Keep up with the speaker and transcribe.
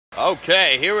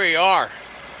Okay, here we are.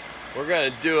 We're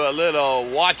gonna do a little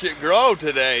watch it grow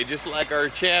today, just like our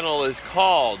channel is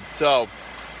called. So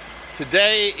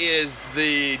today is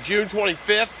the June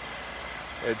 25th.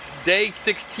 It's day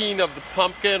 16 of the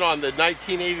pumpkin on the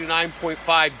 1989.5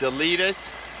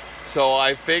 Deletus. So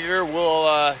I figure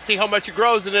we'll see how much it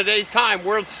grows in a day's time.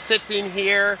 We're sitting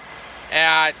here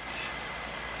at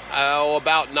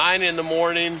about 9 in the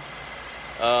morning.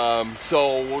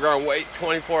 So we're gonna wait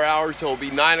 24 hours, so it'll be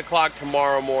 9 o'clock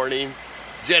tomorrow morning.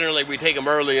 Generally we take them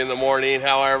early in the morning.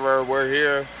 However, we're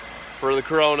here for the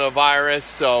coronavirus,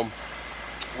 so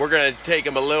we're gonna take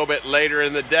them a little bit later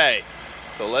in the day.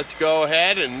 So let's go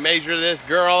ahead and measure this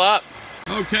girl up.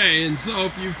 Okay, and so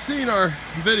if you've seen our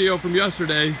video from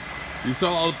yesterday, you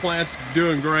saw all the plants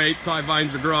doing great. Side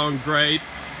vines are growing great.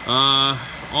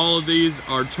 All of these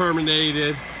are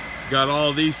terminated. Got all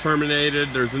of these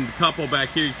terminated. There's a couple back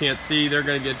here you can't see. They're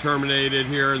going to get terminated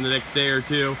here in the next day or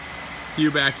two. A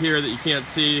few back here that you can't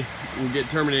see will get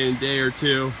terminated in a day or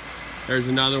two. There's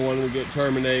another one that will get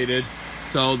terminated.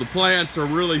 So the plants are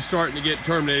really starting to get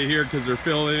terminated here because they're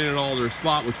filling in all their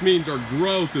spot, which means our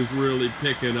growth is really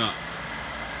picking up.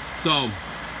 So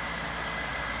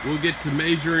we'll get to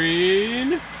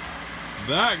measuring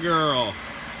that girl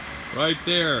right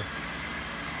there.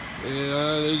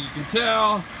 And as you can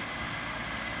tell,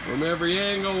 from every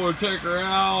angle we'll check her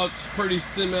out. It's pretty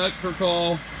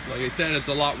symmetrical. Like I said, it's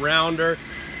a lot rounder.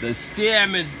 The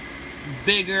stem is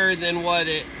bigger than what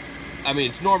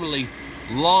it's normally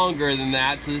longer than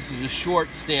that, so this is a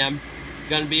short stem.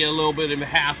 Gonna be a little bit of a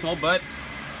hassle, but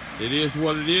it is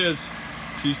what it is.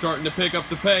 She's starting to pick up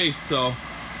the pace, so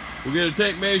we're gonna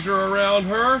take measure around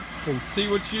her and see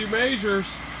what she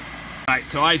measures. All right,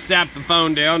 so I sat the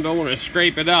phone down, don't want to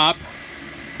scrape it up.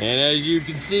 And as you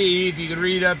can see, if you can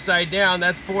read upside down,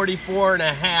 that's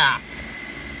 44.5.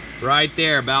 Right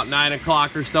there, about 9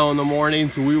 o'clock or so in the morning.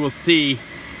 So we will see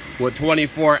what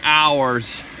 24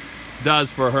 hours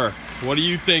does for her. What do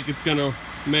you think it's gonna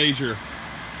measure?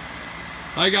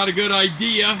 I got a good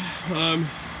idea,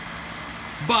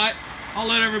 but I'll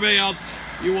let everybody else,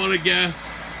 you wanna guess.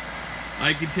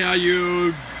 I can tell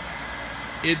you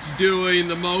it's doing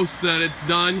the most that it's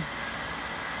done,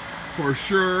 for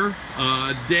sure.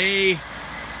 Day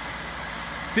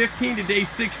 15 to day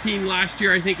 16 last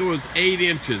year, I think it was 8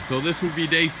 inches. So this would be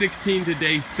day 16 to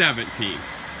day 17.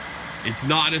 It's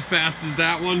not as fast as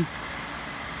that one,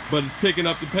 but it's picking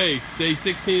up the pace. Day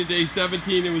 16 to day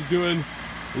 17, it was doing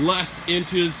less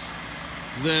inches.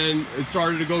 Then it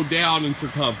started to go down in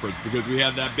circumference because we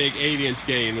had that big 8-inch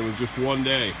gain. It was just one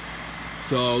day.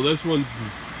 So this one's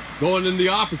going in the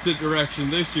opposite direction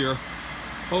this year.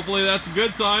 Hopefully that's a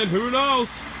good sign. Who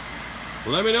knows?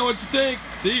 Let me know what you think.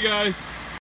 See you guys.